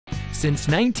Since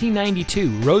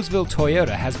 1992, Roseville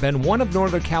Toyota has been one of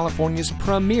Northern California's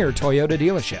premier Toyota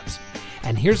dealerships.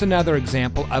 And here's another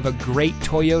example of a great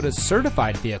Toyota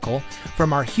certified vehicle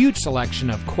from our huge selection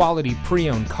of quality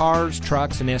pre-owned cars,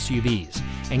 trucks, and SUVs,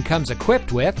 and comes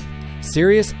equipped with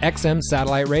Sirius XM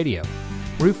satellite radio,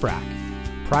 roof rack,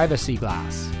 privacy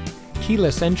glass,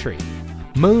 keyless entry,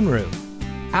 moonroof,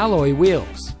 alloy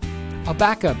wheels, a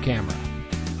backup camera,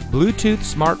 Bluetooth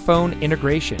smartphone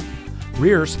integration,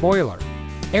 rear spoiler,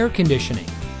 air conditioning,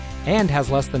 and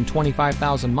has less than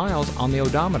 25,000 miles on the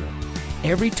odometer.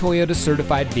 Every Toyota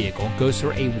certified vehicle goes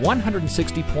through a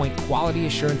 160-point quality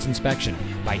assurance inspection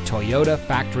by Toyota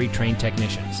factory-trained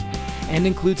technicians and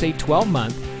includes a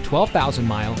 12-month,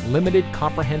 12,000-mile limited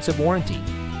comprehensive warranty.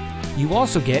 You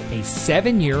also get a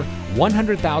 7-year,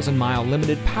 100,000-mile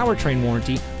limited powertrain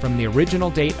warranty from the original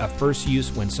date of first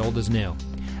use when sold as new.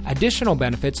 Additional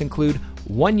benefits include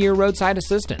 1-year roadside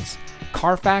assistance,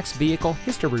 Carfax vehicle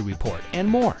history report, and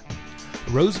more.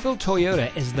 Roseville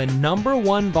Toyota is the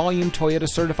 #1 volume Toyota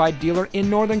certified dealer in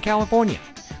Northern California.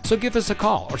 So give us a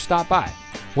call or stop by.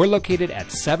 We're located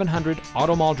at 700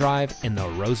 Automall Drive in the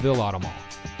Roseville Automall.